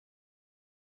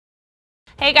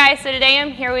Hey guys, so today I'm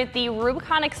here with the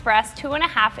Rubicon Express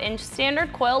 2.5-inch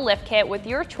standard coil lift kit with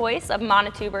your choice of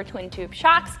monotube or twin tube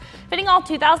shocks, fitting all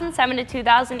 2007 to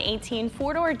 2018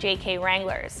 four-door JK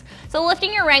Wranglers. So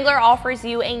lifting your Wrangler offers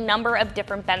you a number of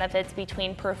different benefits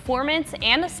between performance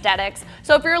and aesthetics.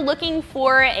 So if you're looking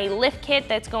for a lift kit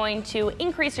that's going to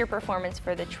increase your performance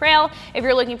for the trail, if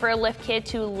you're looking for a lift kit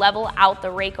to level out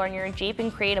the rake on your Jeep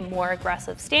and create a more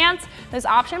aggressive stance, this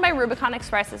option by Rubicon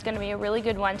Express is going to be a really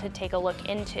good one to take a look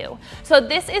into. So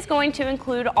this is going to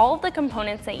include all of the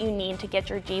components that you need to get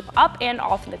your Jeep up and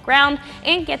off the ground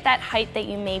and get that height that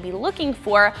you may be looking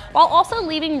for, while also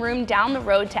leaving room down the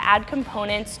road to add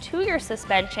components to your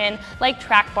suspension like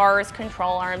track bars,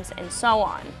 control arms, and so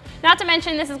on. Not to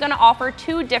mention, this is going to offer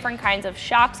two different kinds of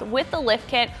shocks with the lift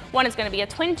kit. One is going to be a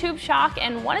twin tube shock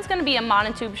and one is going to be a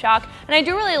monotube shock, and I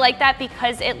do really like that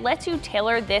because it lets you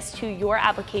tailor this to your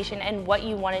application and what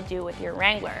you want to do with your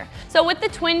Wrangler. So with the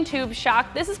twin tube shock,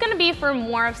 this is going to be for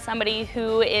more of somebody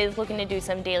who is looking to do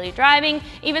some daily driving,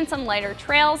 even some lighter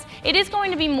trails. It is going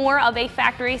to be more of a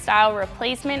factory style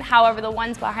replacement. However, the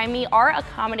ones behind me are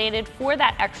accommodated for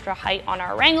that extra height on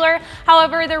our Wrangler.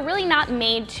 However, they're really not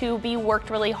made to be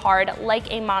worked really hard like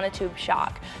a monotube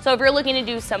shock. So if you're looking to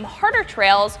do some harder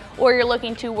trails, or you're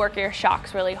looking to work your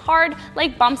shocks really hard,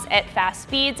 like bumps at fast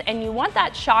speeds, and you want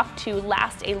that shock to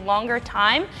last a longer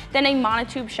time, then a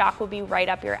monotube shock will be right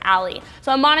up your alley.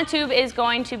 So a monotube is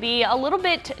going to be a little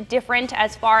bit different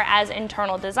as far as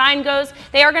internal design goes.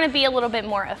 They are going to be a little bit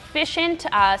more efficient,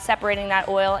 separating that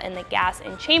oil and the gas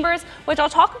in chambers, which I'll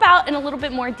talk about in a little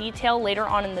bit more detail later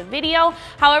on in the video.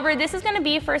 However, this is going to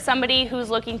be for somebody who's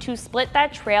looking to split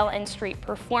that trail and street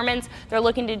performance. They're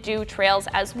looking to do trails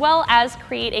as well as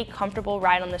create a comfortable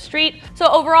ride on the street. So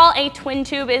overall, a twin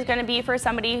tube is going to be for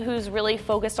somebody who's really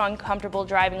focused on comfortable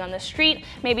driving on the street,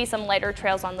 maybe some lighter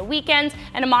trails on the weekends,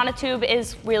 and a monotube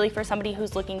is really for somebody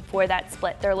who's looking for that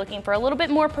split. They're looking for a little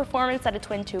bit more performance that a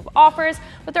twin tube offers,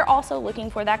 but they're also looking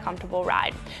for that comfortable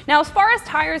ride. Now, as far as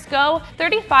tires go,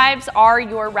 35s are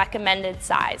your recommended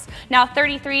size. Now,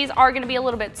 33s are going to be a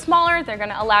little bit smaller. They're going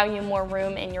to allow you more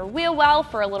room in your wheel well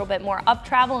for a little bit more up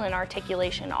travel and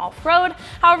articulation off-road.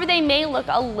 However, they may look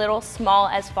a little small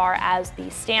as far as the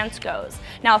stance goes.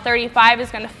 Now, 35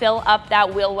 is going to fill up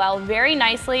that wheel well very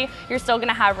nicely. You're still going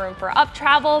to have room for up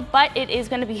travel, but it is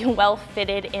going to be well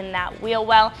fitted in that wheel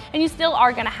well, and you still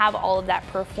are going to have all of that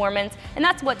performance, and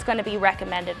that's what's going to be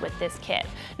recommended with this kit.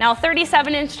 Now,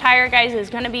 37-inch tire, guys, is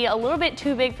going to be a little bit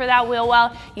too big for that wheel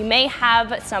well. You may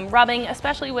have some rubbing,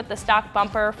 especially with the stock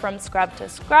bumper from scrub to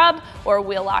scrub or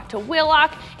wheel lock to wheel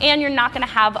lock, and you're not going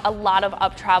to have a lot of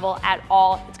up travel at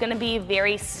all. It's going to be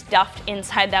very stuffed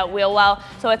inside that wheel well,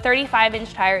 so a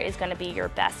 35-inch tire is going to be your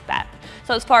best bet.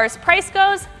 So as far as price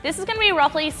goes, this is going to be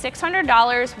roughly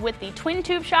 $600 with the twin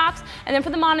tube shocks, and then for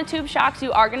the monotube shocks,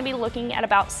 you are going to be looking at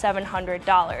about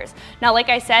 $700. Now, like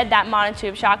I said, that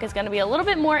monotube shock is going to be a little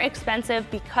bit more expensive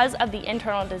because of the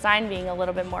internal design being a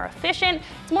little bit more efficient.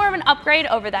 It's more of an upgrade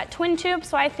over that twin tube,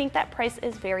 so I think that price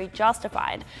is very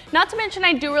justified. Not to mention,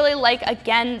 I do really like,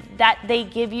 again, that they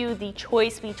give you the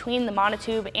choice between the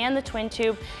monotube and the twin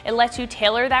tube. It lets you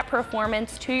tailor that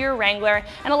performance to your Wrangler,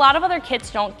 and a lot of other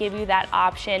kits don't give you that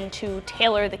option to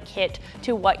tailor the kit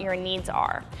to what your needs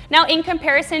are. Now, in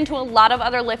comparison to a lot of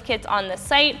other lift kits on the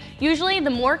site, usually the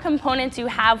more components you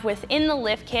have within the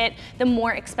lift kit, the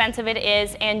more expensive it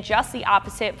is, and just the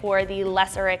opposite for the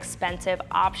lesser expensive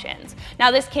options.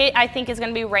 Now, this kit I think is going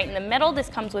to be right in the middle. This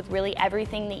comes with really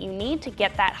everything that you need to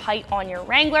get that height on your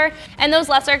Wrangler, and those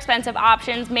lesser expensive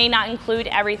options may not include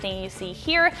everything you see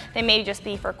here. They may just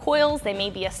be for coils, they may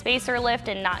be a spacer lift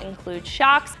and not include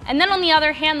shocks. And then on the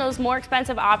other hand, those more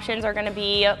expensive options are going to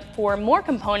be for more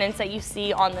components that you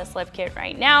see on this lift kit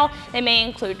right now. They may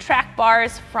include track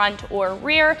bars, front or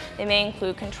rear. They may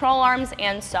include control arms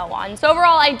and so on. So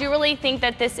overall, I do really think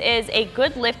that this is a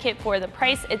good lift kit for the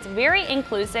price. It's very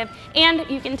inclusive, and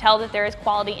you can tell that there is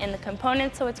quality in the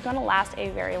components, so it's going to last a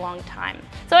very long time.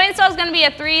 So install is going to be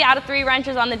a 3 out of 3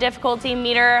 wrenches on the difficulty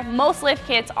meter. Most lift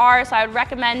kits are, so I would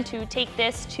recommend to take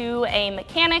this to a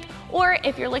mechanic, or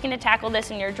if you're looking to tackle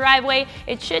this in your driveway,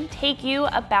 it should take you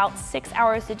about 6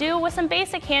 hours to do with some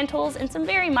basic hand tools and some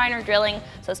very minor drilling.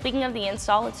 So speaking of the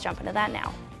install, let's jump into that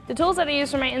now. The tools that I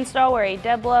used for my install were a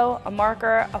dead blow, a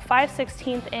marker, a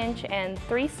 5/16 inch and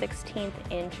 3/16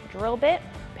 inch drill bit,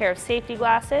 a pair of safety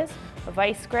glasses, a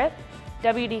vice grip,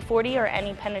 WD-40 or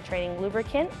any penetrating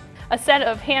lubricant, a set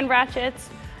of hand ratchets,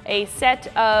 a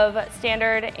set of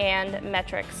standard and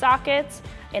metric sockets,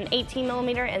 an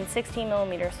 18mm and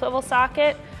 16mm swivel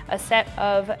socket, a set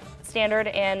of standard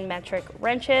and metric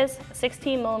wrenches, a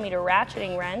 16mm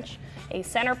ratcheting wrench, a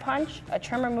center punch, a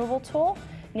trim removal tool,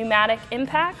 pneumatic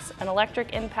impacts, an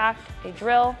electric impact, a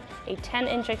drill, a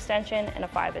 10-inch extension, and a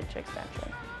 5-inch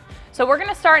extension. So we're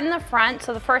gonna start in the front.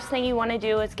 So the first thing you wanna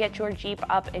do is get your Jeep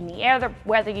up in the air,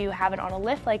 whether you have it on a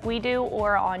lift like we do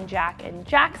or on jack and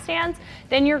jack stands.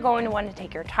 Then you're going to want to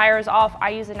take your tires off. I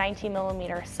use a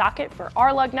 19mm socket for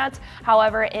our lug nuts.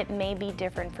 However, it may be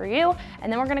different for you. And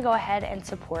then we're gonna go ahead and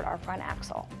support our front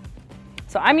axle.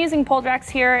 So I'm using pole jacks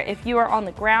here. If you are on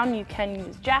the ground, you can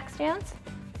use jack stands.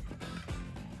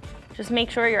 Just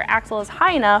make sure your axle is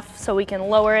high enough so we can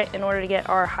lower it in order to get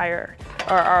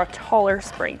our taller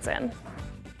springs in.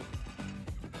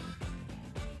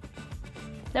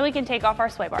 Then we can take off our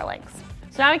sway bar links.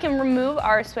 So now we can remove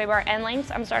our sway bar end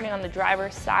links. I'm starting on the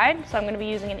driver's side. So I'm going to be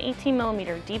using an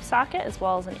 18mm deep socket as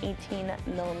well as an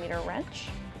 18mm wrench.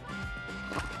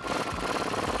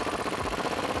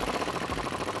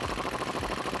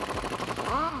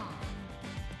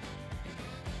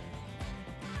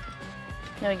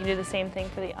 Now we can do the same thing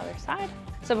for the other side.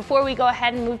 So before we go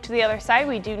ahead and move to the other side,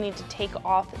 we do need to take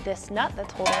off this nut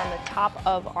that's holding on the top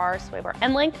of our sway bar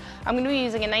end link. I'm going to be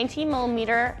using a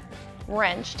 19mm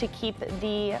wrench to keep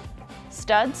the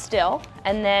stud still,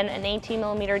 and then an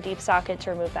 18mm deep socket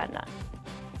to remove that nut.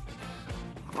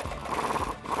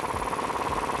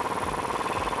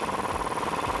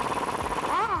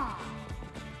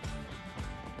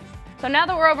 So now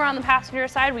that we're over on the passenger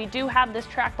side, we do have this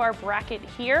track bar bracket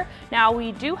here. Now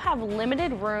we do have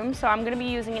limited room, so I'm gonna be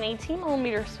using an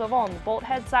 18mm swivel on the bolt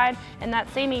head side and that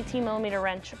same 18mm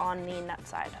wrench on the nut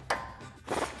side.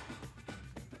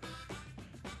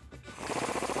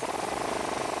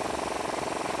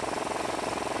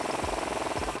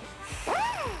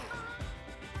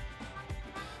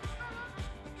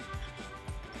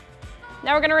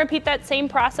 Now we're going to repeat that same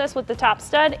process with the top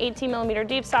stud, 18mm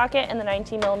deep socket, and the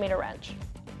 19mm wrench.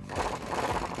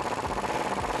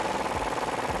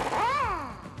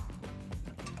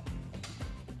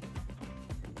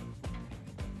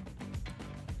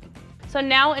 So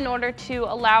now in order to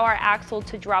allow our axle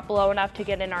to drop low enough to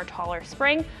get in our taller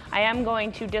spring, I am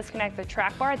going to disconnect the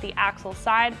track bar at the axle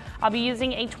side. I'll be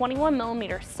using a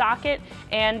 21mm socket,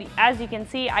 and as you can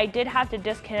see, I did have to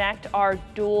disconnect our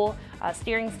dual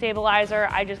steering stabilizer.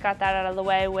 I just got that out of the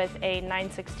way with a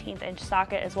 9/16 inch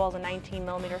socket as well as a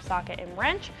 19mm socket and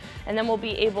wrench, and then we'll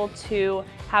be able to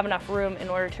have enough room in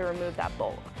order to remove that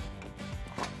bolt.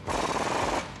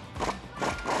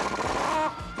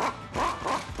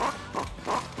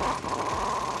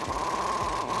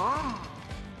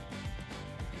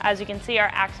 As you can see, our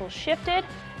axle shifted,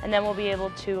 and then we'll be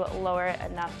able to lower it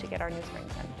enough to get our new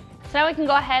springs in. So now we can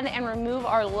go ahead and remove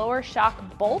our lower shock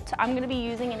bolt. I'm going to be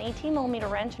using an 18mm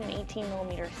wrench and an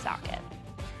 18mm socket.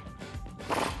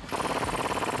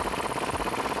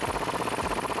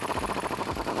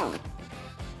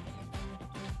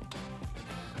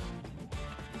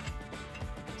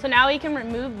 So now we can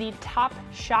remove the top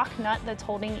shock nut that's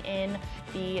holding in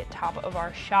the top of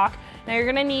our shock. Now you're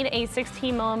gonna need a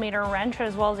 16mm wrench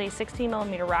as well as a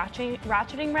 16mm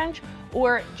ratcheting wrench,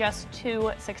 or just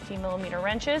two 16mm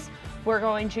wrenches. We're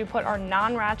going to put our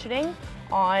non-ratcheting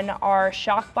on our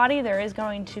shock body. There is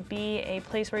going to be a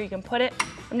place where you can put it.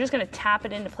 I'm just gonna tap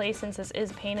it into place since this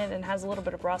is painted and has a little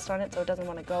bit of rust on it, so it doesn't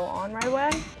wanna go on right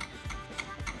away.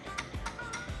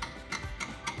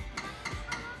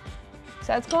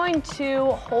 So that's going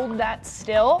to hold that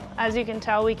still. As you can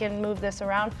tell, we can move this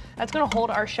around. That's going to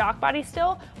hold our shock body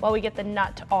still while we get the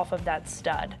nut off of that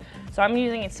stud. So I'm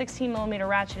using a 16mm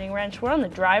ratcheting wrench. We're on the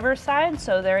driver's side,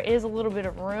 so there is a little bit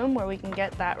of room where we can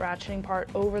get that ratcheting part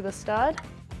over the stud.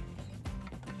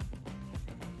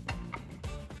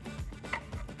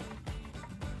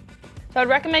 So I'd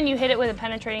recommend you hit it with a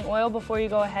penetrating oil before you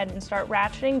go ahead and start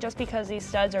ratcheting, just because these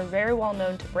studs are very well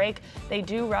known to break. They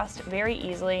do rust very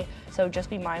easily, so just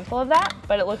be mindful of that.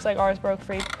 But it looks like ours broke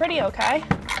free pretty okay.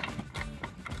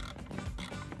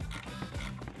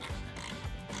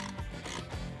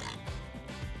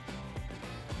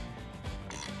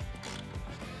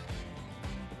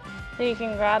 So you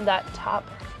can grab that top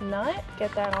nut,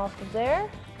 get that off of there.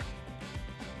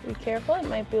 Be careful, it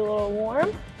might be a little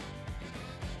warm.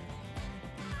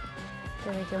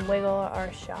 Then we can wiggle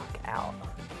our shock out.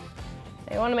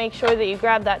 Now you want to make sure that you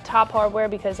grab that top hardware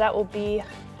because that will be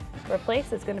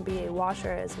replaced. It's going to be a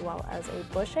washer as well as a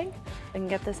bushing. We can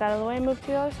get this out of the way and move to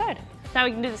the other side. Now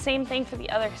we can do the same thing for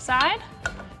the other side.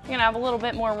 You're going to have a little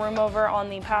bit more room over on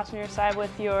the passenger side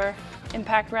with your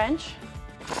impact wrench.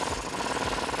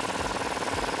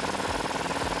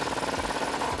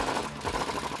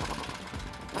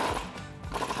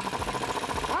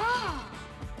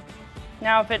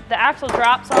 Now if the axle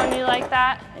drops on you like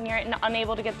that and you're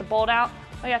unable to get the bolt out,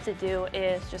 All you have to do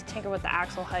is just tinker with the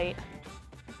axle height.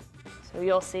 So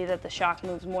you'll see that the shock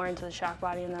moves more into the shock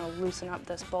body, and that'll loosen up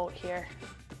this bolt here.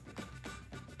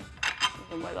 You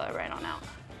can wiggle it right on out.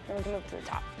 Then we can move to the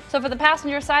top. So for the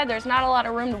passenger side, there's not a lot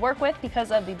of room to work with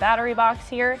because of the battery box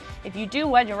here. If you do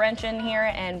wedge a wrench in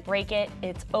here and break it,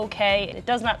 it's okay. It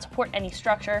does not support any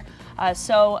structure.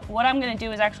 So what I'm gonna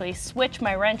do is actually switch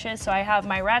my wrenches. So I have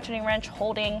my ratcheting wrench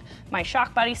holding my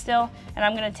shock body still, and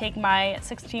I'm gonna take my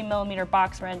 16mm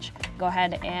box wrench, go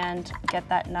ahead and get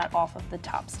that nut off of the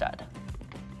top stud.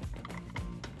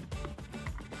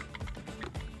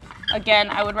 Again,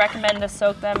 I would recommend to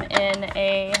soak them in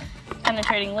a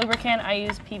penetrating lubricant. I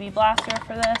use PB Blaster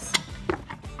for this,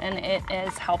 and it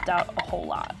has helped out a whole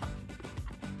lot.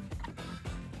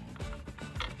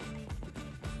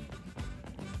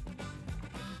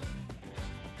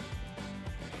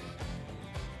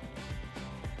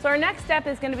 So our next step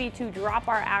is going to be to drop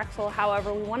our axle.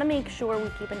 However, we want to make sure we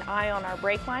keep an eye on our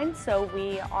brake lines so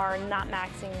we are not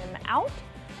maxing them out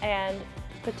and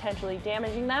potentially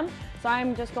damaging them. So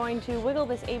I'm just going to wiggle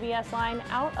this ABS line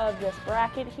out of this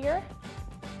bracket here.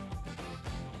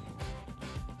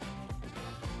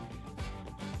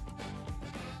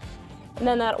 And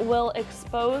then that will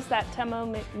expose that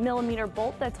 10mm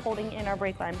bolt that's holding in our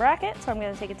brake line bracket. So I'm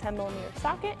going to take a 10mm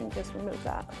socket and just remove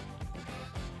that.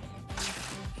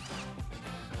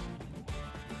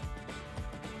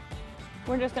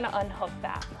 We're just going to unhook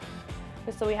that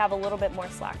just so we have a little bit more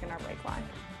slack in our brake line.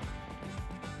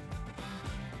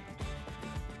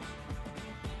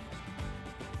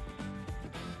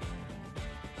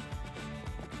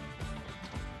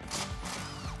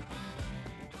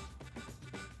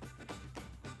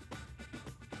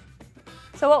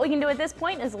 So what we can do at this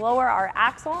point is lower our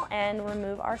axle and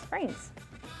remove our springs.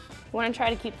 We want to try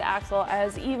to keep the axle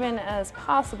as even as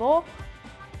possible,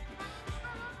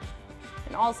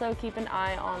 and also keep an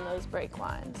eye on those brake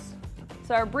lines.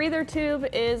 So our breather tube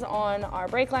is on our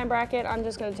brake line bracket. I'm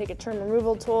just going to take a trim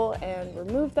removal tool and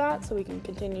remove that so we can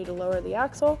continue to lower the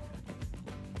axle.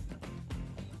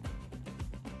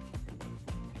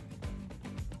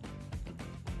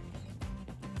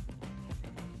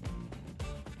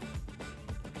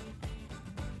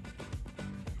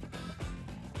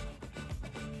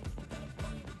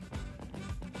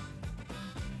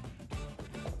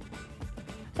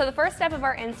 So the first step of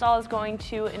our install is going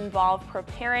to involve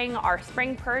preparing our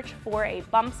spring perch for a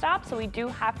bump stop. So we do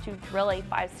have to drill a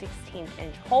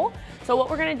 5/16" hole. So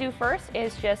what we're going to do first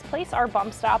is just place our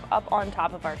bump stop up on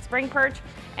top of our spring perch.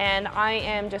 And I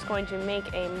am just going to make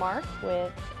a mark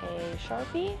with a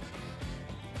Sharpie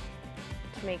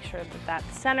to make sure that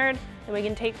that's centered. Then we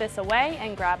can take this away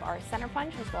and grab our center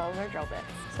punch as well as our drill bits.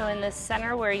 So in this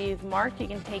center where you've marked, you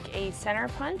can take a center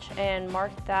punch and mark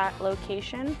that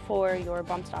location for your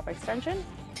bump stop extension.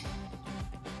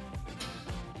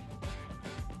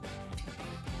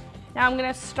 Now I'm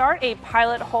going to start a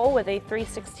pilot hole with a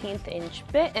 3/16"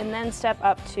 bit and then step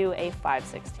up to a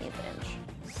 5/16".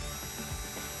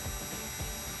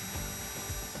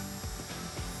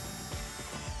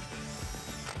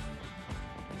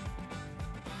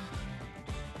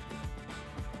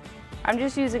 I'm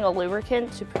just using a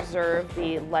lubricant to preserve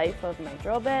the life of my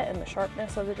drill bit and the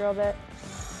sharpness of the drill bit.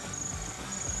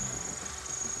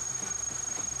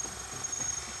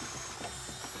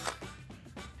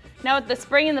 Now with the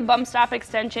spring and the bump stop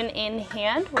extension in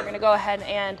hand, we're going to go ahead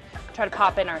and try to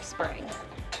pop in our spring.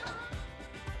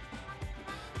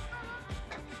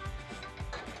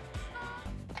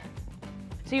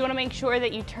 So you want to make sure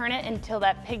that you turn it until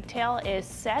that pigtail is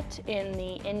set in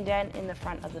the indent in the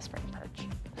front of the spring perch.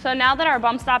 So now that our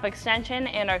bump stop extension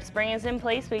and our spring is in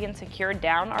place, we can secure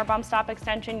down our bump stop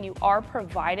extension. You are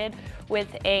provided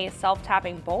with a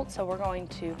self-tapping bolt, so we're going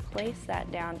to place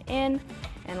that down in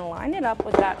and line it up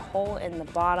with that hole in the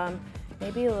bottom.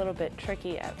 Maybe a little bit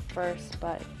tricky at first,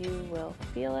 but you will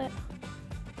feel it.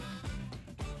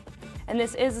 And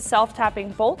this is a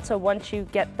self-tapping bolt, so once you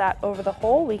get that over the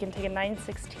hole, we can take a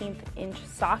 9/16"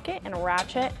 socket and a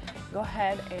ratchet. Go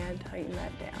ahead and tighten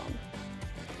that down.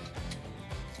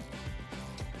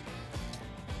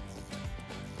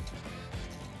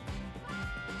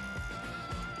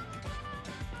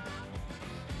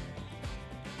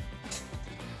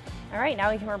 All right,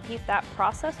 now we can repeat that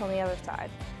process on the other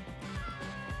side.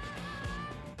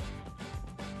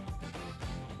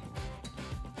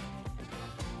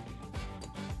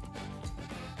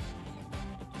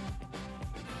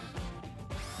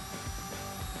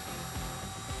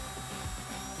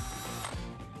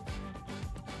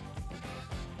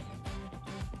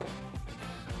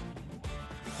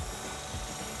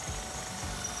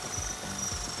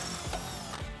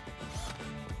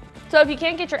 So if you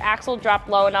can't get your axle dropped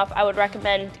low enough, I would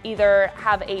recommend either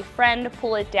have a friend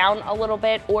pull it down a little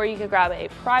bit, or you could grab a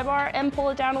pry bar and pull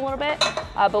it down a little bit,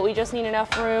 but we just need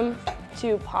enough room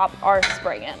to pop our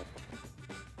spring in.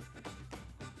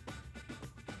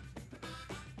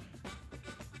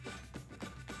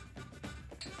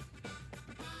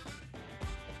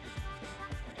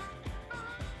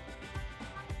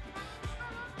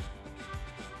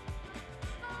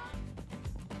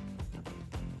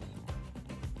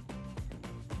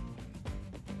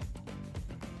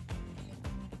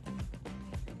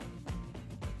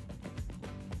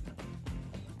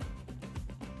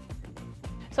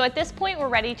 So at this point, we're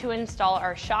ready to install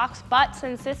our shocks, but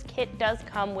since this kit does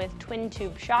come with twin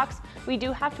tube shocks, we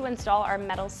do have to install our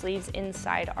metal sleeves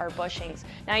inside our bushings.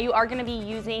 Now you are going to be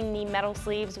using the metal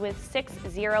sleeves with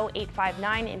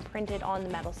 60859 imprinted on the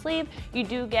metal sleeve. You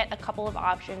do get a couple of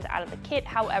options out of the kit,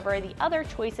 however, the other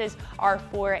choices are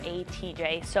for a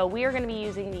TJ. So we are going to be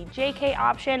using the JK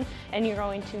option, and you're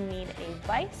going to need a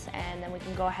vise, and then we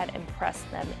can go ahead and press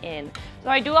them in. So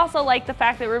I do also like the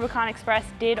fact that Rubicon Express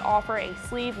did offer a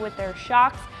sleeve with their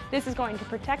shocks. This is going to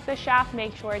protect the shaft,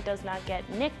 make sure it does not get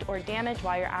nicked or damaged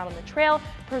while you're out on the trail,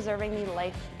 preserving the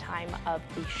lifetime of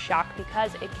the shock,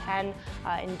 because it can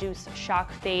induce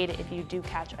shock fade if you do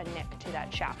catch a nick to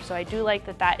that shaft. So I do like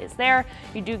that that is there.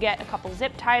 You do get a couple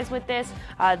zip ties with this.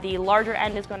 The larger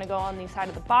end is going to go on the side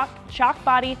of the shock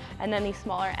body, and then the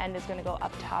smaller end is going to go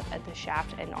up top at the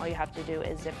shaft, and all you have to do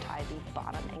is zip tie the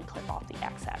bottom and clip off the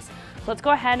excess. So let's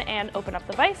go ahead and open up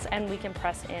the vise, and we can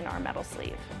press in our metal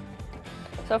sleeve.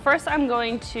 So first I'm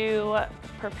going to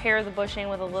prepare the bushing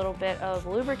with a little bit of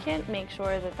lubricant, make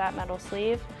sure that that metal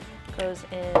sleeve goes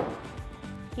in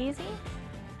easy,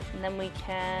 and then we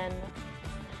can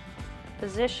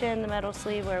position the metal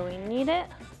sleeve where we need it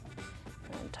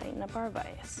and tighten up our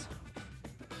vise.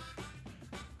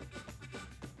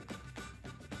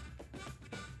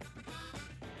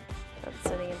 That's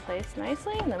sitting in place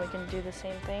nicely, and then we can do the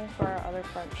same thing for our other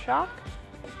front shock.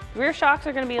 Rear shocks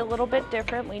are going to be a little bit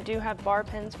different. We do have bar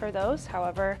pins for those.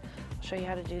 However, I'll show you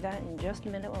how to do that in just a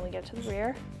minute when we get to the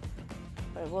rear,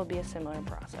 but it will be a similar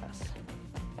process.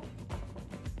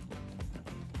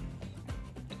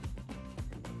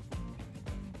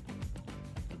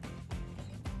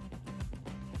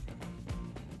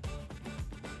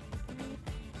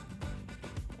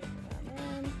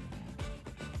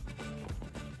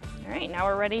 All right, now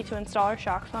we're ready to install our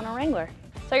shocks on our Wrangler.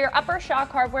 So your upper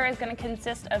shock hardware is going to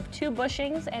consist of 2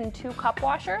 bushings and 2 cup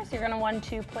washers. You're going to want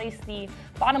to place the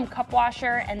bottom cup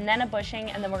washer and then a bushing,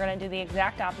 and then we're going to do the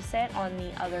exact opposite on the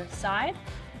other side.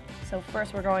 So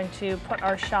first we're going to put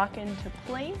our shock into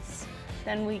place.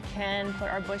 Then we can put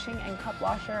our bushing and cup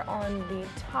washer on the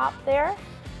top there.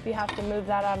 If you have to move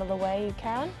that out of the way, you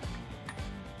can.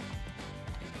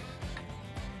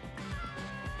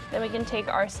 Then we can take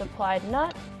our supplied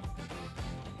nut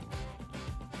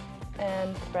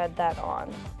and thread that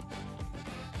on.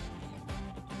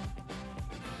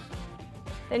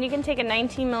 Then you can take a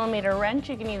 19mm wrench.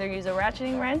 You can either use a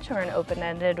ratcheting wrench or an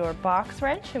open-ended or box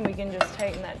wrench, and we can just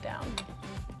tighten that down.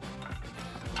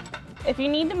 If you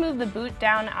need to move the boot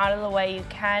down out of the way, you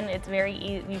can.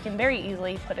 You can very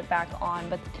easily put it back on,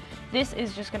 but this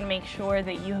is just going to make sure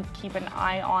that you keep an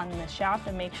eye on the shaft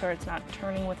and make sure it's not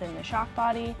turning within the shock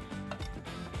body.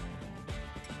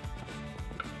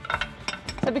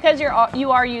 So because you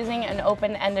are using an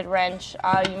open-ended wrench,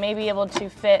 you may be able to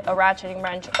fit a ratcheting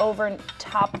wrench over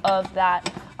top of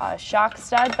that shock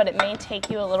stud, but it may take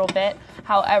you a little bit.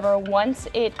 However, once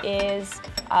it is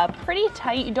pretty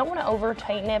tight, you don't want to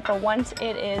over-tighten it, but once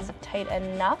it is tight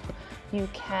enough, you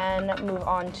can move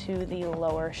on to the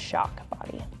lower shock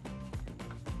body.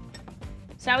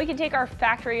 So now we can take our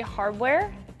factory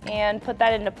hardware and put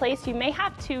that into place. You may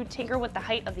have to tinker with the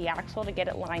height of the axle to get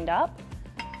it lined up.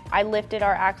 I lifted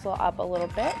our axle up a little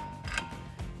bit.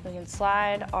 We can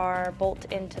slide our bolt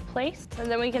into place,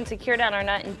 and then we can secure down our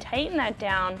nut and tighten that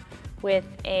down with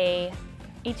a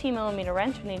 18mm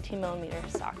wrench and an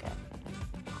 18mm socket.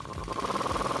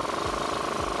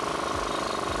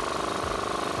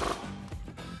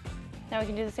 Now we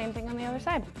can do the same thing on the other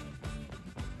side.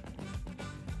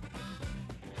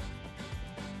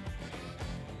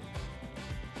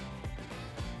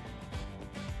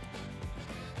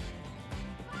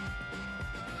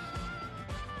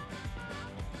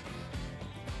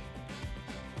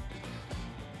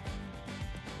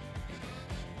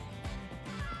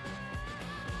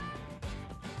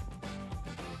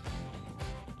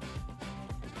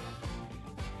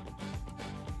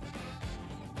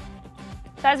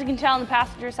 So as you can tell on the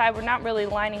passenger side, we're not really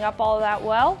lining up all of that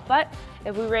well, but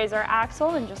if we raise our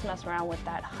axle and just mess around with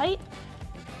that height,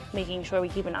 making sure we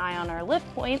keep an eye on our lift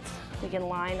points, we can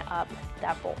line up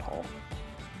that bolt hole.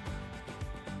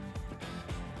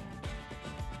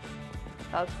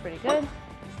 That looks pretty good.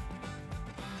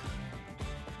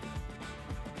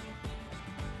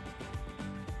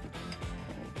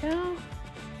 There we go.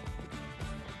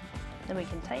 Then we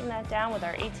can tighten that down with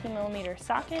our 18mm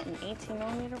socket and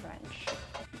 18mm wrench.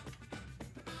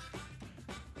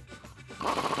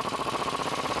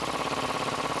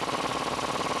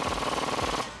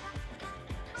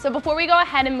 So before we go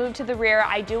ahead and move to the rear,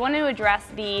 I do want to address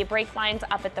the brake lines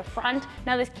up at the front.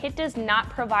 Now this kit does not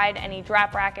provide any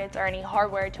drop brackets or any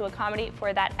hardware to accommodate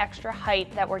for that extra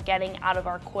height that we're getting out of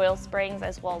our coil springs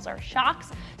as well as our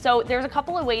shocks. So there's a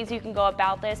couple of ways you can go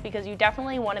about this, because you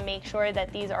definitely want to make sure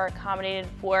that these are accommodated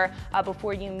for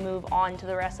before you move on to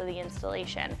the rest of the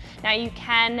installation. Now you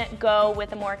can go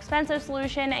with a more expensive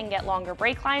solution and get longer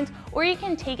brake lines, or you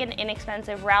can take an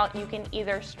inexpensive route. You can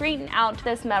either straighten out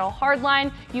this metal hard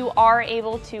line. You are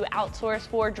able to outsource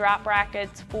for drop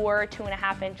brackets for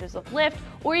 2.5 inches of lift,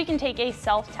 or you can take a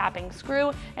self-tapping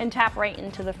screw and tap right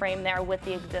into the frame there with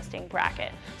the existing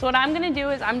bracket. So what I'm going to do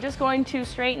is I'm just going to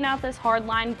straighten out this hard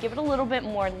line, give it a little bit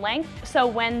more length, so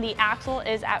when the axle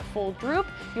is at full droop,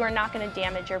 you are not going to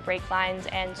damage your brake lines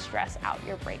and stress out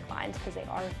your brake lines, because they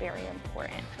are very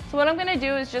important. So what I'm going to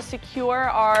do is just secure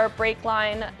our brake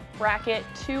line bracket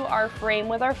to our frame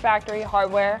with our factory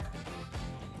hardware.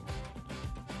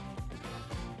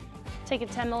 Take a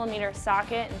 10mm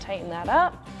socket and tighten that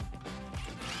up.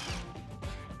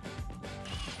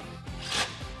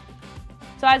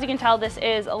 So as you can tell, this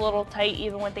is a little tight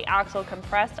even with the axle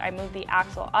compressed. I moved the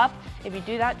axle up. If you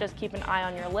do that, just keep an eye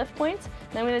on your lift points.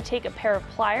 Then I'm going to take a pair of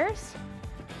pliers,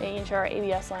 making sure our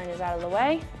ABS line is out of the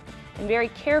way, and very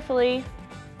carefully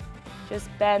just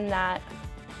bend that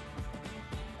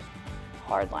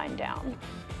hard line down.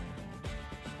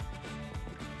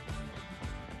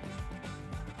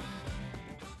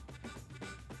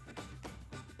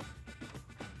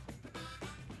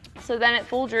 So then at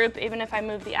full droop, even if I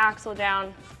move the axle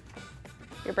down,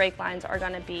 your brake lines are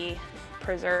going to be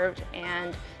preserved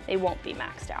and they won't be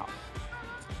maxed out.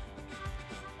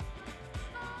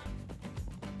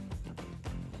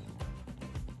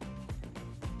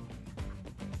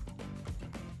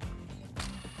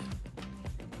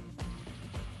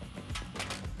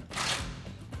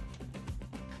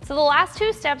 So the last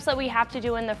two steps that we have to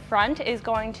do in the front is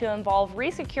going to involve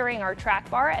resecuring our track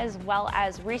bar as well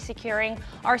as resecuring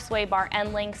our sway bar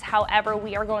end links. However,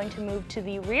 we are going to move to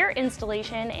the rear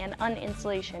installation and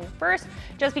uninstallation first,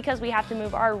 just because we have to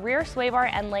move our rear sway bar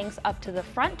end links up to the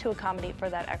front to accommodate for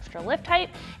that extra lift height,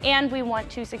 and we want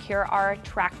to secure our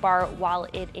track bar while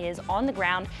it is on the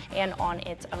ground and on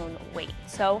its own weight.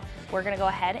 So we're going to go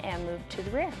ahead and move to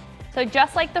the rear. So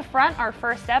just like the front, our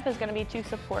first step is going to be to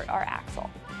support our axle.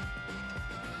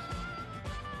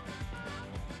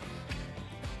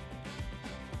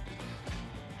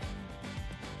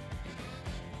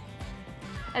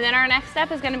 And then our next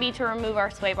step is going to be to remove our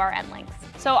sway bar end links.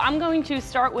 So I'm going to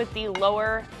start with the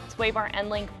lower sway bar end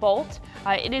link bolt.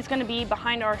 It is going to be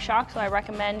behind our shock, so I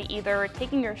recommend either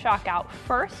taking your shock out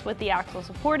first with the axle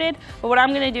supported, but what I'm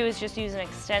going to do is just use an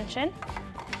extension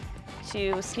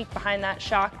to sneak behind that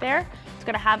shock there. It's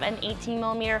going to have an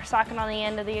 18mm socket on the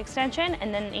end of the extension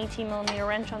and then an 18mm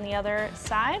wrench on the other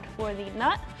side for the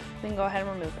nut. We can go ahead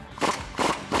and remove it.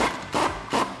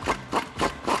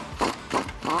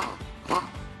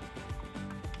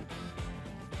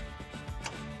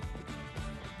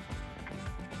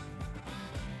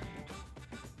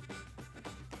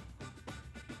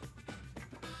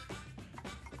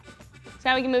 So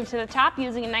now we can move to the top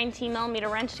using a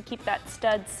 19mm wrench to keep that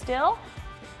stud still.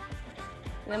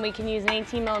 And then we can use an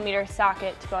 18mm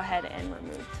socket to go ahead and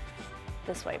remove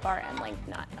the sway bar end length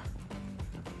nut.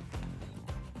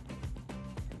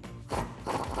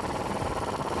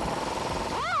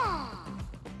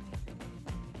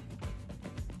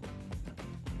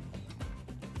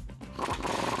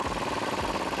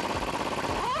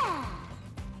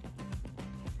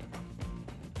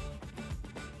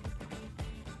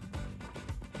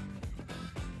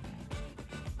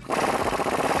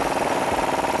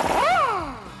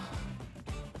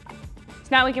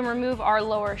 Now we can remove our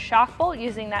lower shock bolt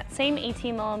using that same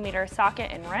 18mm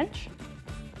socket and wrench.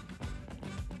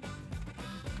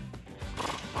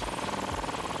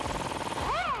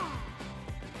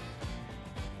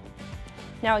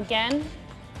 Now again,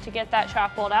 to get that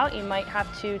shock bolt out, you might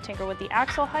have to tinker with the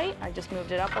axle height. I just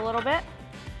moved it up a little bit,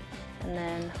 and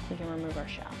then we can remove our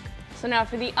shock. So now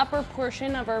for the upper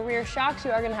portion of our rear shocks,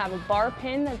 you are going to have a bar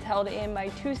pin that's held in by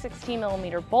two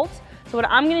 16mm bolts. So what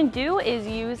I'm going to do is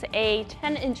use a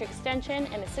 10-inch extension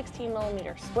and a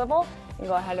 16mm swivel and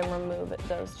go ahead and remove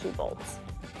those two bolts.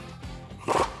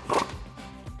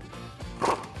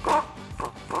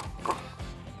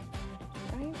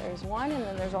 Right, there's one, and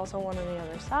then there's also one on the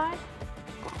other side.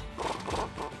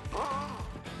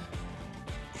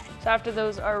 So after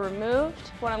those are removed,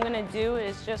 what I'm going to do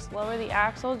is just lower the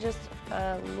axle just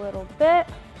a little bit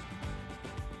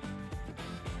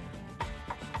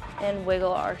and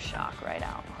wiggle our shock right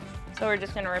out. So we're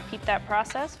just going to repeat that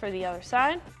process for the other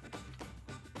side.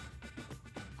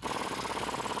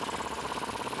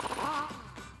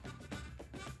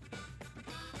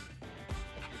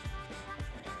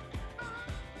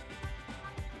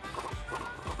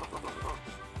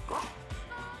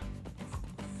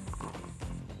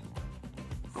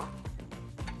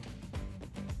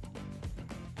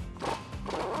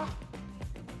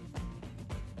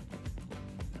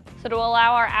 So to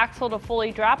allow our axle to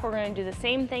fully drop, we're going to do the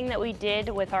same thing that we did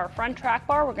with our front track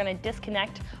bar. We're going to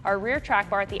disconnect our rear track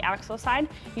bar at the axle side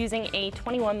using a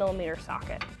 21mm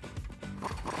socket.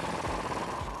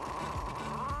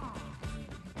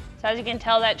 So as you can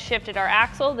tell, that shifted our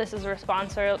axle. This is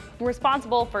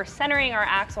responsible for centering our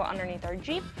axle underneath our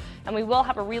Jeep. And we will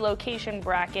have a relocation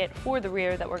bracket for the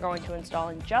rear that we're going to install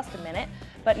in just a minute.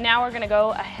 But now we're going to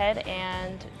go ahead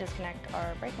and disconnect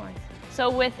our brake lines. So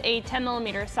with a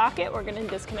 10mm socket, we're going to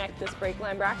disconnect this brake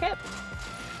line bracket.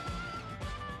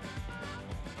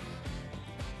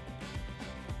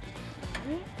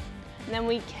 And then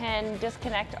we can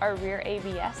disconnect our rear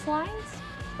ABS lines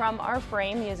from our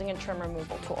frame using a trim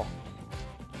removal tool.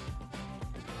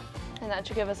 And that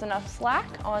should give us enough slack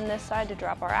on this side to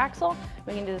drop our axle.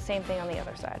 We can do the same thing on the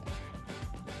other side.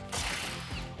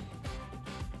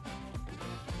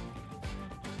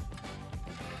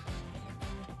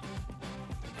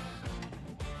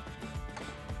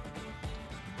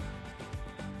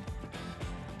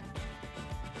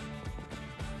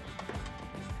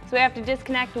 So we have to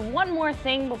disconnect one more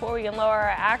thing before we can lower our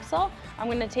axle. I'm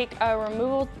going to take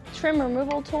a trim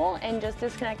removal tool and just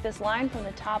disconnect this line from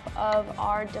the top of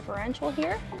our differential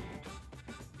here.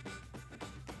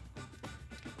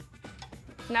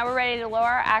 So now we're ready to lower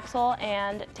our axle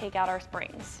and take out our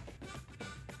springs.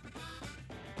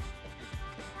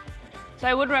 So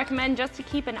I would recommend just to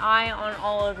keep an eye on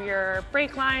all of your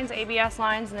brake lines, ABS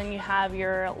lines, and then you have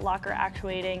your locker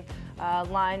actuating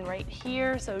line right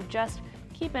here. So just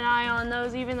keep an eye on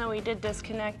those. Even though we did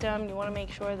disconnect them, you want to make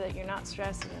sure that you're not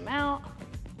stressing them out.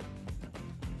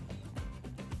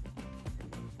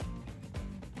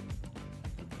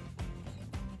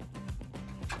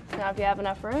 Now if you have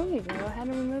enough room, you can go ahead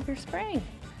and remove your spring.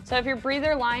 So if your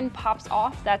breather line pops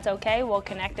off, that's okay. We'll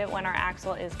connect it when our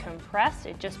axle is compressed.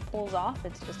 It just pulls off,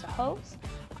 it's just a hose.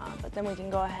 But then we can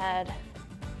go ahead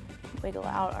and wiggle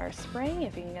out our spring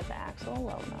if you can get the axle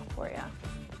low enough for you.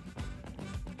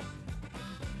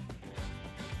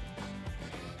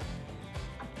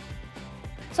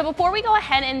 So before we go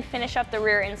ahead and finish up the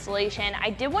rear installation, I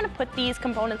did want to put these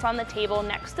components on the table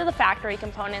next to the factory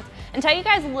components and tell you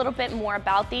guys a little bit more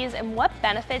about these and what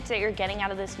benefits that you're getting out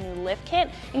of this new lift kit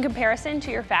in comparison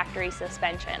to your factory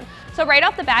suspension. So right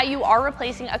off the bat, you are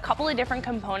replacing a couple of different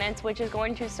components, which is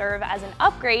going to serve as an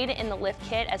upgrade in the lift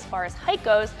kit as far as height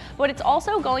goes, but it's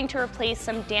also going to replace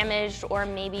some damaged or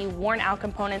maybe worn out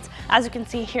components. As you can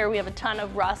see here, we have a ton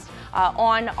of rust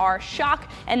on our shock,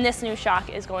 and this new shock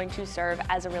is going to serve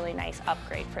as a really nice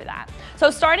upgrade for that.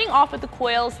 So starting off with the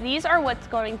coils, these are what's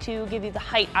going to give you the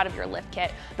height out of your lift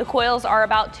kit. The coils are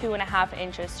about 2.5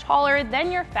 inches taller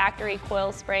than your factory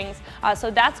coil springs, so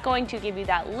that's going to give you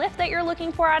that lift that you're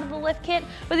looking for out of the lift kit,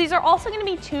 but these are also going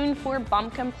to be tuned for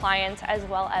bump compliance as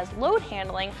well as load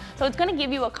handling, so it's going to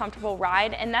give you a comfortable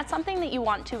ride, and that's something that you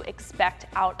want to expect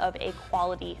out of a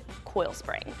quality coil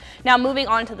spring. Now moving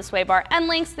on to the sway bar end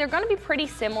lengths, they're going to be pretty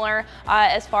similar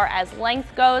as far as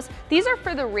length goes. These are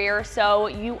for the rear, so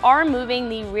you are moving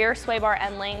the rear sway bar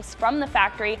end lengths from the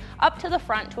factory up to the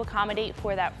front to accommodate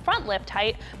for that front lift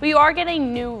height, but you are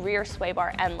getting new rear sway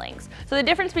bar end lengths. So the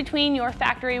difference between your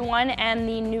factory one and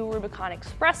the new Rubicon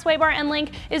Express sway bar end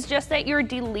link is just that you're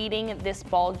deleting this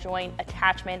ball joint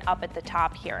attachment up at the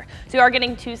top here. So you are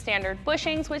getting two standard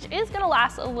bushings, which is going to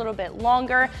last a little bit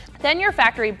longer than your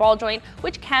factory ball joint,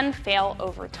 which can fail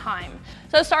over time.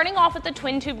 So starting off with the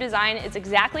twin tube design, it's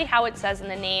exactly how it says in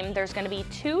the name. There's going to be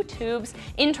 2 tubes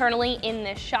internally in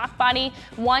this shock body.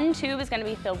 One tube is going to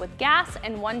be filled with gas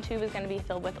and one tube is going to be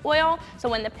filled with oil. So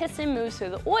when the piston moves through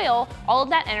the oil, all of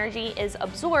that energy is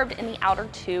absorbed in the outer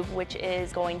tube, which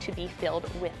is going to be filled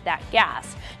with that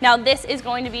gas. Now this is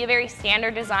going to be a very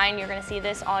standard design. You're going to see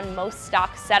this on most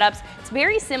stock setups. It's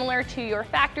very similar to your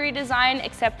factory design,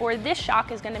 except for this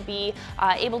shock is going to be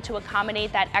able to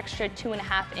accommodate that extra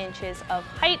 2.5 inches of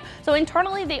height. So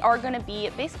internally they are going to be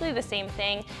basically the same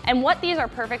thing, and what these are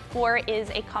perfect for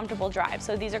is a comfortable drive.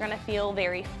 So these are going to feel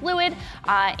very fluid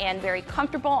and very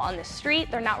comfortable on the street.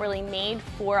 They're not really made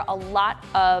for a lot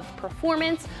of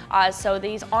performance, so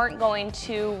these aren't going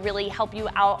to really help you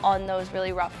out on those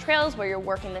really rough trails where you're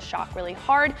working the shock really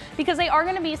hard, because they are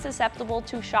going to be susceptible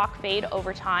to shock fade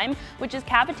over time, which is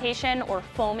cavitation or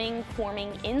foaming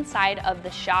forming inside of the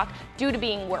shock due to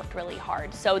being worked really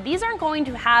hard. So these aren't going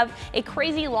to have a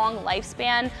crazy long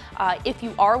lifespan if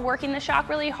you are working the shock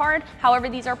really hard. However,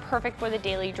 these are perfect for the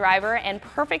daily driver and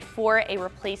perfect for a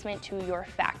replacement to your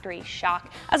factory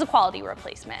shock as a quality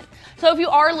replacement. So if you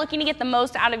are looking to get the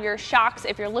most out of your shocks,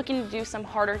 if you're looking to do some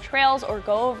harder trails or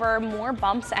go over more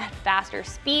bumps at faster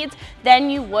speeds than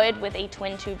you would with a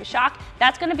twin tube shock,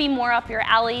 that's going to be more up your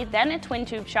alley than a twin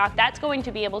tube shock. That's going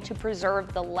to be able to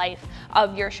preserve the life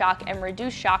of your shock and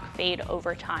reduce shock fade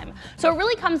over time. So it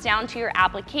really comes down to your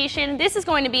application. This is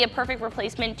going to be a perfect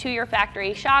replacement to your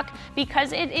factory shock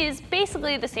because it is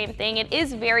basically the same thing. It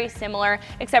is very similar,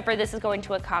 except for this is going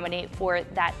to accommodate for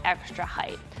that extra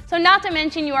height. So not to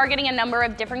mention, you are getting a number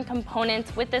of different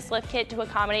components with this lift kit to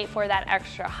accommodate for that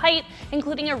extra height,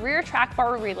 including a rear track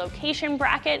bar relocation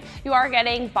bracket. You are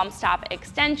getting bump stop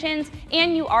extensions,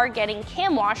 and you are getting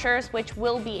cam washers, which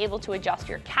will be able to adjust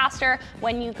your caster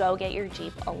when you go get your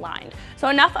Jeep aligned. So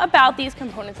enough about these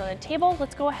components on the table.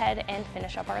 Let's go ahead and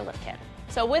finish up our lift kit.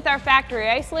 So with our factory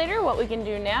isolator, what we can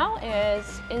do now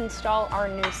is install our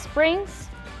new springs.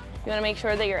 You want to make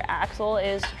sure that your axle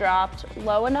is dropped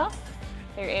low enough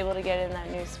that you're able to get in that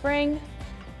new spring.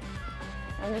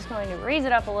 I'm just going to raise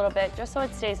it up a little bit just so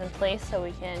it stays in place so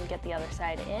we can get the other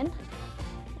side in.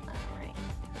 All right,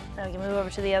 now we can move over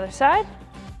to the other side.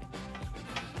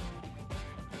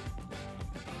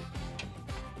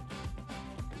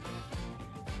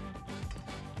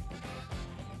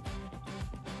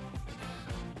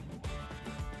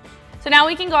 So now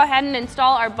we can go ahead and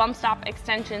install our bump stop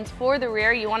extensions for the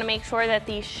rear. You want to make sure that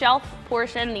the shelf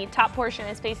portion, the top portion,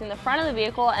 is facing the front of the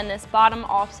vehicle and this bottom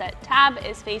offset tab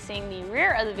is facing the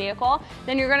rear of the vehicle.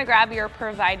 Then you're going to grab your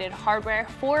provided hardware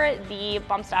for the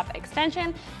bump stop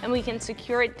extension and we can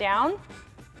secure it down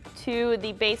to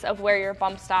the base of where your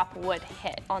bump stop would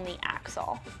hit on the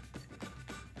axle.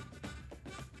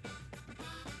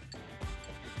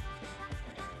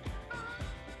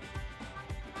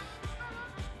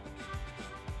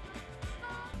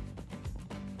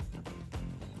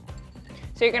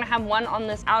 So you're going to have one on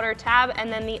this outer tab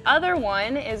and then the other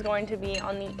one is going to be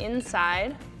on the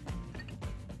inside.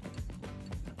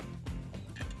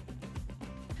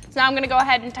 So now I'm going to go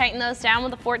ahead and tighten those down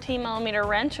with a 14mm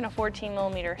wrench and a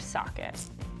 14mm socket.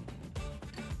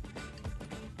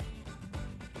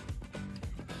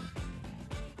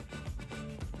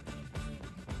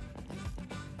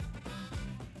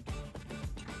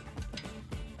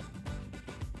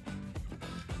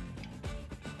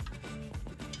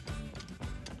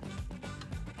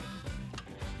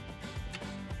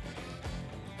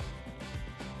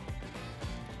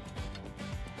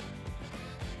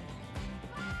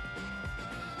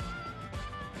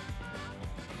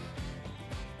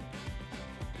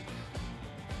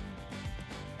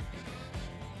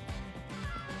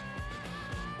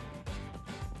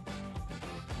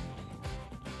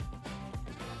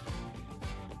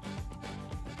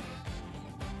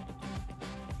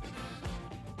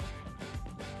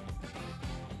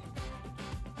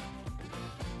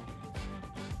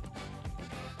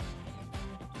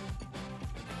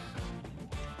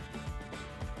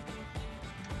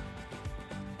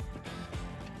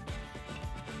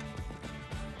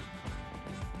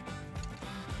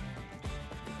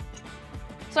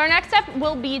 So our next step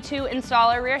will be to install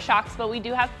our rear shocks, but we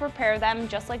do have to prepare them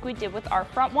just like we did with our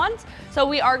front ones. So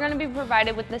we are going to be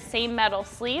provided with the same metal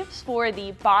sleeves for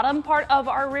the bottom part of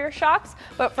our rear shocks,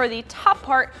 but for the top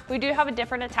part, we do have a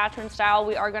different attachment style.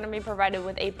 We are going to be provided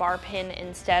with a bar pin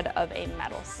instead of a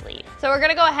metal sleeve. So we're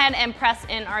going to go ahead and press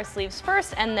in our sleeves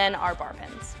first and then our bar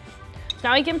pins.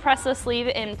 Now we can press the sleeve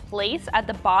in place at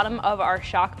the bottom of our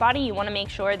shock body. You want to make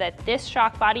sure that this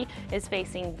shock body is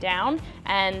facing down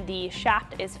and the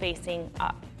shaft is facing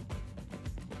up.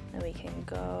 Then we can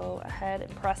go ahead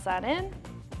and press that in.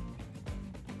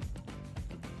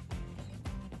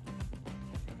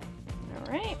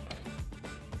 right.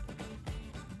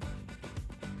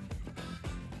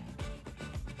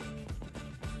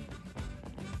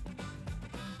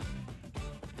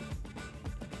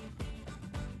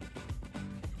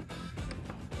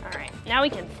 All right, now we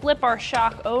can flip our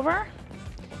shock over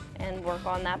and work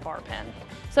on that bar pin.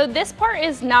 So this part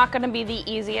is not going to be the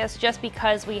easiest just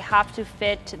because we have to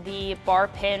fit the bar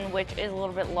pin, which is a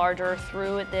little bit larger,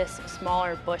 through this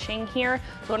smaller bushing here.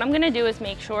 So what I'm going to do is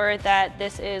make sure that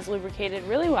this is lubricated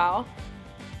really well.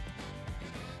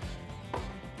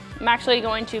 I'm actually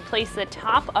going to place the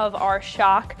top of our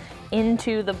shock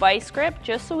into the vice grip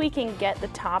just so we can get the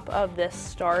top of this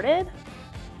started.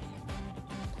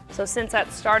 So since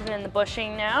that's started in the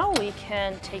bushing now, we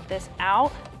can take this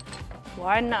out,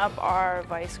 widen up our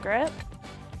vice grip.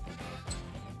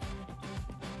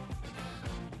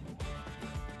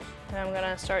 And I'm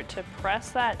gonna start to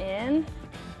press that in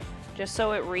just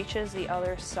so it reaches the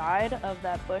other side of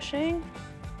that bushing.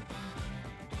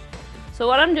 So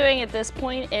what I'm doing at this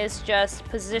point is just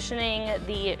positioning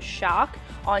the shock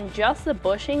on just the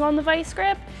bushing on the vice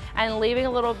grip and leaving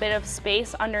a little bit of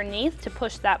space underneath to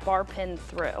push that bar pin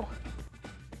through.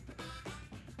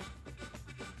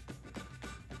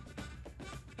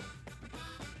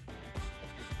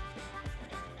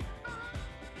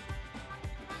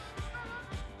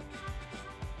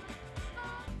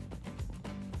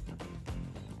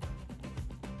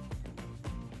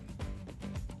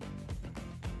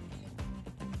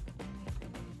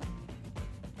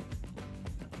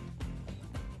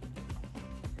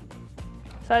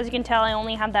 So as you can tell, I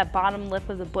only have that bottom lip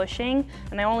of the bushing,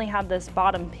 and I only have this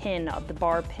bottom pin of the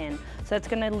bar pin. So it's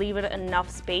gonna leave it enough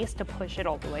space to push it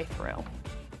all the way through.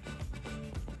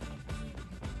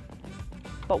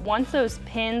 But once those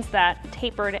pins, that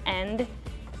tapered end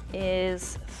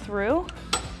is through,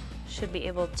 should be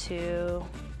able to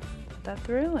put that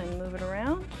through and move it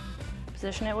around,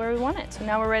 position it where we want it. So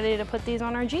now we're ready to put these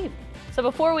on our Jeep. So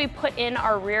before we put in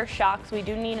our rear shocks, we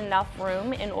do need enough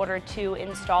room in order to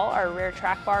install our rear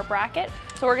track bar bracket.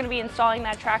 So we're going to be installing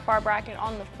that track bar bracket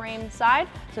on the frame side.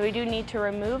 So we do need to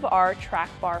remove our track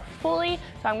bar fully.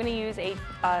 So I'm going to use an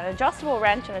adjustable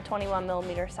wrench and a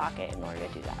 21mm socket in order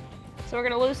to do that. So we're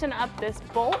going to loosen up this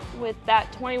bolt with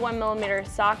that 21mm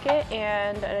socket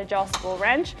and an adjustable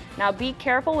wrench. Now be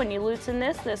careful when you loosen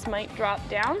this, this might drop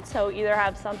down. So either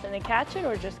have something to catch it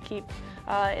or just keep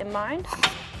in mind.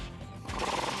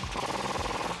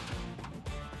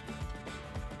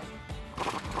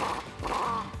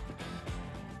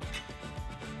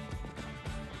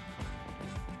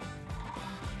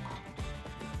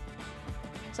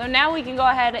 So now we can go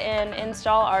ahead and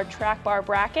install our track bar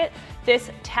bracket. This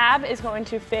tab is going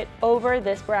to fit over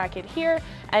this bracket here,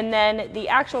 and then the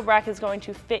actual bracket is going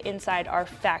to fit inside our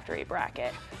factory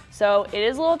bracket. So it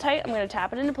is a little tight. I'm going to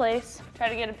tap it into place. Try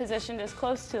to get it positioned as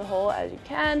close to the hole as you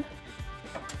can.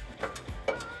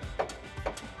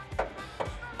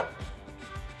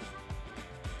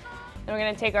 Then we're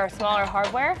going to take our smaller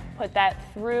hardware, put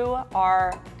that through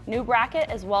our new bracket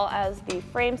as well as the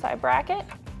frame side bracket.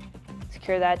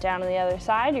 Secure that down to the other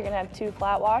side. You're going to have 2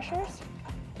 flat washers,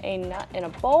 a nut and a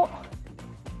bolt.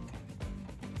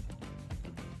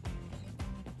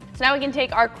 So now we can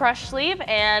take our crush sleeve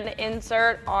and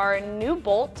insert our new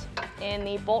bolt in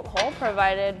the bolt hole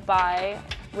provided by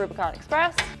Rubicon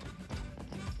Express.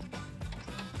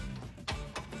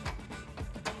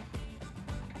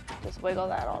 Just wiggle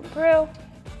that on through.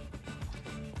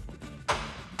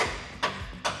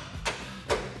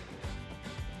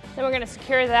 Then we're going to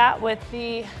secure that with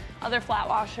the other flat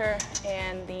washer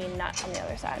and the nut on the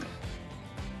other side.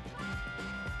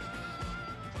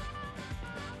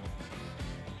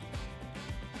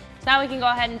 So now we can go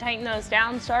ahead and tighten those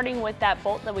down, starting with that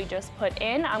bolt that we just put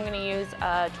in. I'm going to use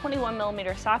a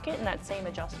 21mm socket and that same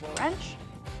adjustable wrench.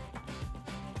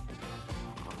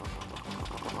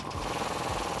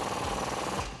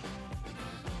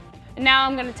 And now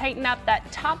I'm going to tighten up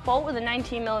that top bolt with a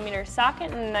 19mm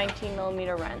socket and a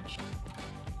 19mm wrench.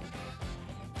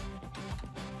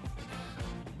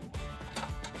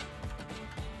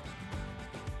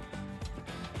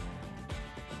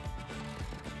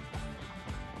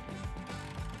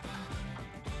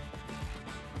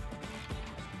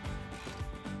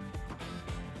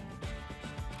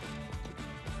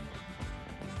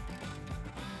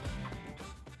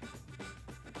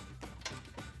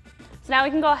 So now we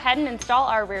can go ahead and install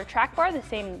our rear track bar the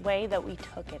same way that we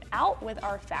took it out with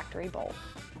our factory bolt.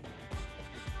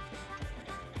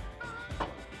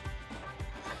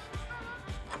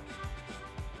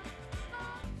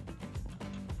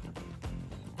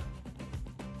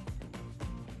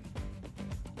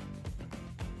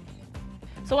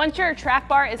 So once your track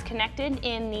bar is connected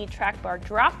in the track bar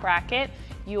drop bracket,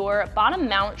 your bottom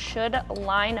mount should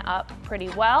line up pretty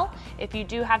well. If you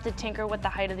do have to tinker with the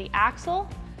height of the axle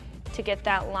to get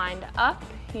that lined up,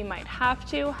 you might have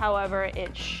to. However,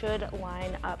 it should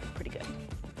line up pretty good.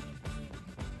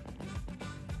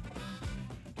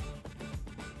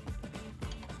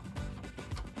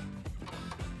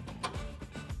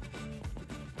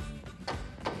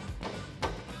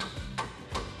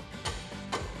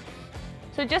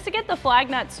 So just to get the flag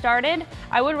nut started,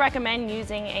 I would recommend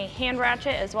using a hand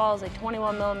ratchet as well as a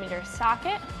 21mm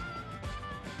socket.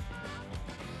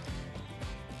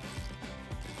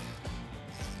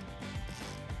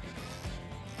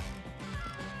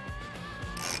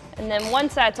 And then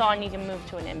once that's on, you can move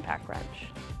to an impact wrench.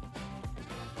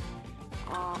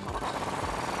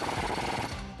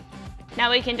 Now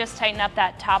we can just tighten up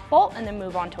that top bolt and then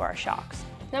move on to our shocks.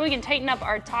 Then we can tighten up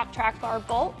our top track bar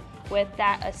bolt with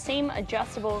that same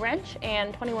adjustable wrench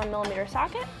and 21mm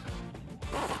socket.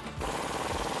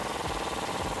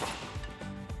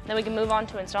 Then we can move on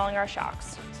to installing our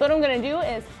shocks. So what I'm gonna do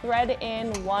is thread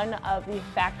in one of the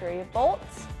factory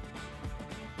bolts.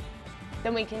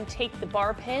 Then we can take the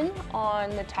bar pin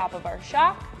on the top of our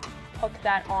shock, hook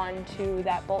that onto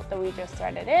that bolt that we just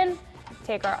threaded in,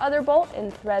 take our other bolt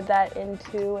and thread that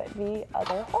into the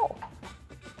other hole.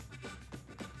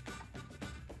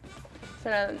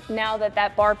 So now that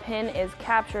that bar pin is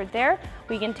captured there,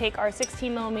 we can take our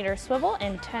 16mm swivel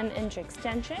and 10-inch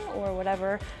extension, or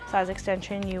whatever size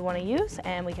extension you want to use,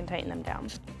 and we can tighten them down.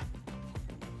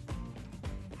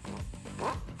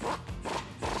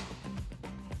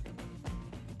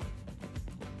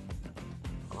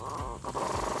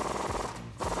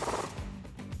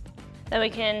 Then we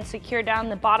can secure down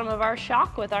the bottom of our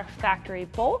shock with our factory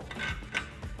bolt.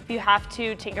 If you have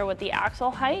to tinker with the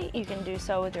axle height, you can do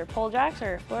so with your pull jacks or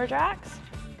your floor jacks,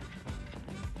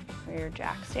 or your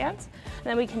jack stands. And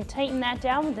then we can tighten that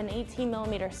down with an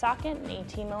 18mm socket and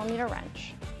 18mm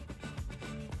wrench.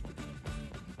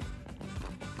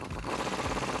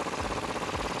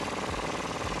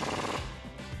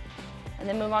 And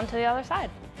then move on to the other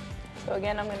side. So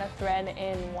again, I'm going to thread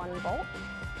in one bolt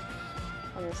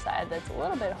on the side that's a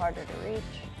little bit harder to reach.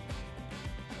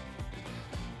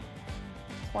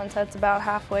 Once that's about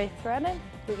halfway threaded,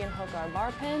 we can hook our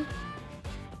bar pin.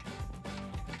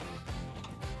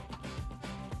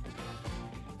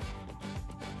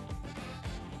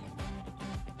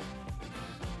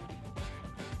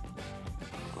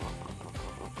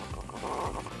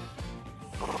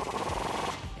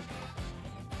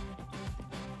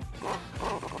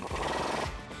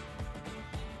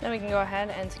 Then we can go ahead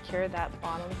and secure that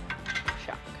bottom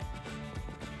shock.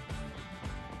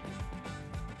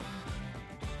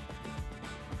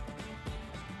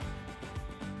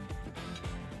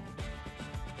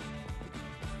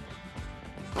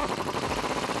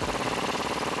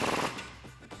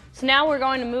 So now we're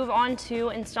going to move on to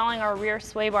installing our rear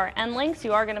sway bar end links.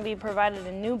 You are going to be provided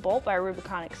a new bolt by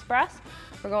Rubicon Express.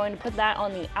 We're going to put that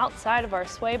on the outside of our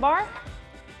sway bar.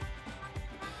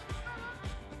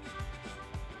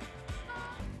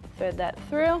 Thread that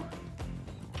through.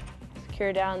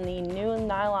 Secure down the new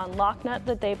nylon lock nut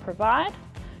that they provide.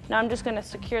 Now I'm just going to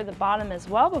secure the bottom as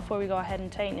well before we go ahead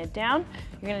and tighten it down.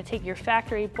 You're going to take your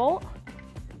factory bolt,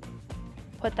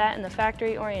 put that in the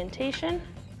factory orientation,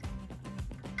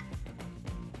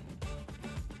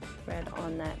 thread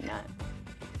on that nut.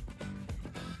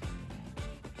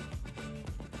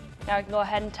 Now I can go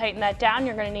ahead and tighten that down.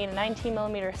 You're going to need a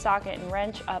 19mm socket and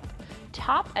wrench up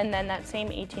top, and then that same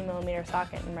 18mm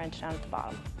socket and wrench down at the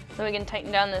bottom. So we can tighten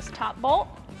down this top bolt.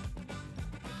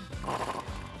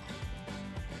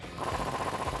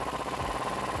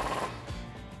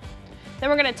 Then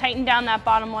we're going to tighten down that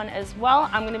bottom one as well.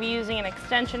 I'm going to be using an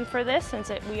extension for this since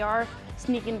we are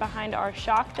sneaking behind our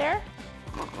shock there.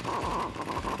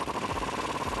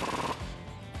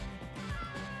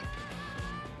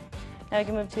 Now we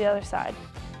can move to the other side.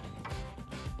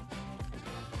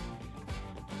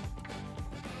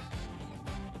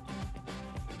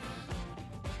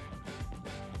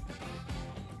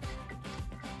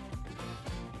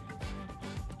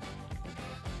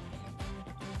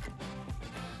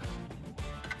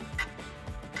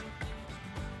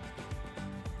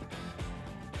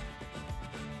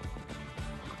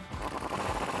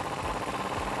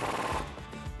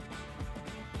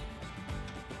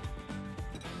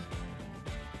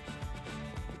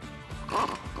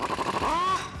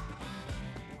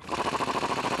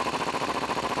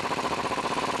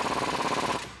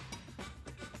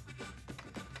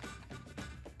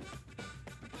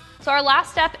 So our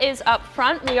last step is up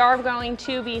front. We are going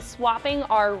to be swapping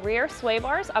our rear sway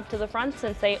bars up to the front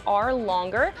since they are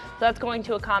longer. So that's going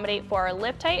to accommodate for our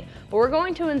lift height, but we're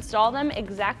going to install them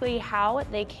exactly how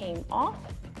they came off.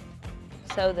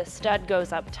 So the stud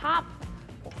goes up top.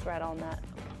 We'll thread on that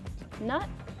nut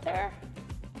there.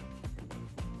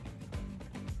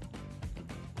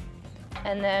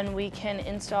 And then we can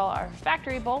install our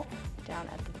factory bolt down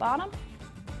at the bottom.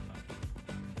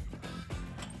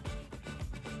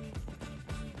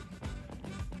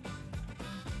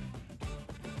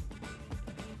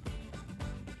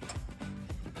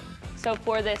 So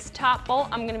for this top bolt,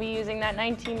 I'm going to be using that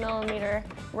 19mm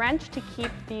wrench to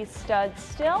keep these studs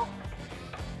still,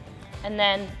 and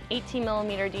then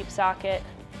 18mm deep socket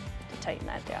to tighten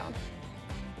that down.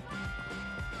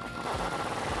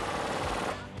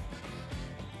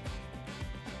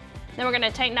 Then we're going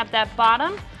to tighten up that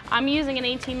bottom. I'm using an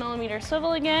 18mm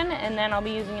swivel again, and then I'll be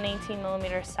using an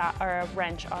 18mm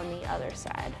wrench on the other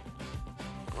side.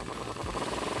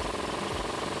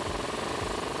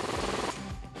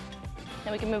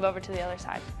 Then we can move over to the other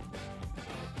side.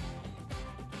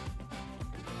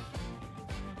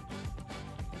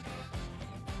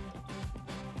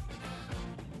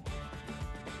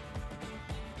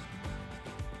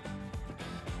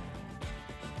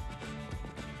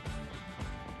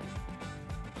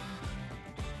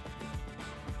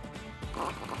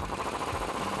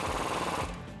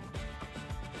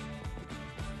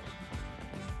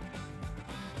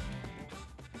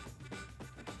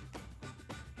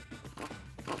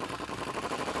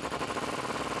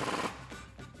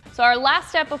 So our last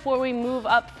step before we move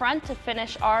up front to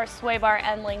finish our sway bar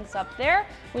end links up there,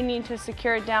 we need to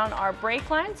secure down our brake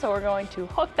line. So we're going to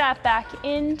hook that back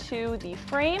into the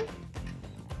frame,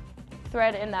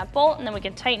 thread in that bolt, and then we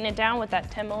can tighten it down with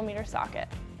that 10mm socket.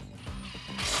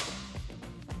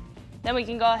 Then we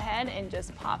can go ahead and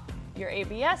just pop your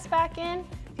ABS back in.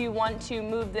 If you want to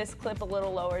move this clip a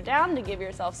little lower down to give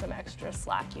yourself some extra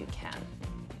slack, you can.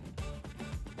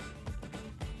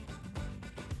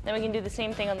 Then we can do the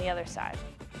same thing on the other side.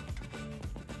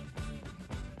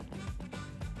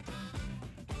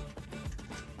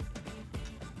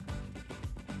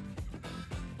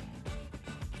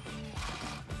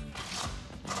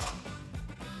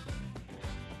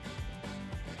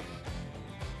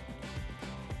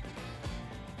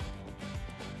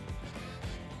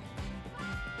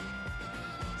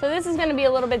 So this is going to be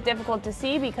a little bit difficult to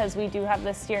see because we do have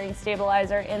the steering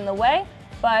stabilizer in the way,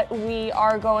 but we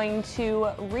are going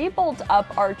to rebolt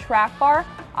up our track bar.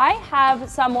 I have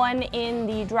someone in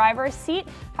the driver's seat.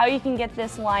 How you can get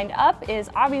this lined up is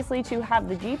obviously to have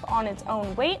the Jeep on its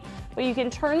own weight, but you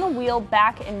can turn the wheel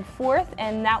back and forth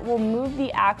and that will move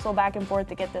the axle back and forth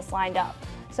to get this lined up.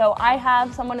 So I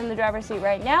have someone in the driver's seat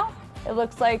right now. It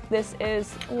looks like this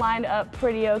is lined up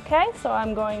pretty okay, so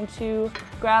I'm going to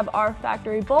grab our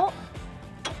factory bolt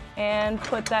and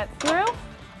put that through.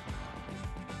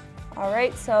 All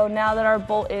right, so now that our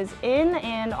bolt is in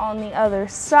and on the other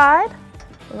side,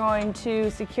 we're going to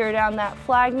secure down that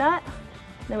flag nut.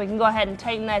 Then we can go ahead and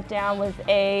tighten that down with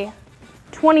a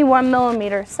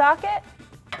 21mm socket.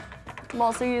 I'm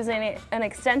also using an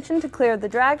extension to clear the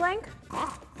drag link.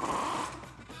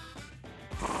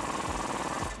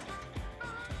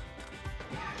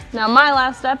 Now my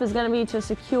last step is going to be to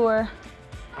secure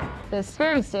this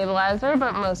steering stabilizer,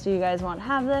 but most of you guys won't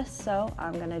have this, so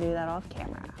I'm going to do that off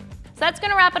camera. So that's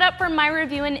going to wrap it up for my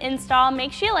review and install.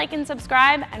 Make sure you like and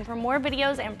subscribe, and for more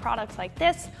videos and products like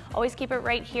this, always keep it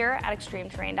right here at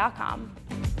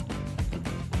ExtremeTerrain.com.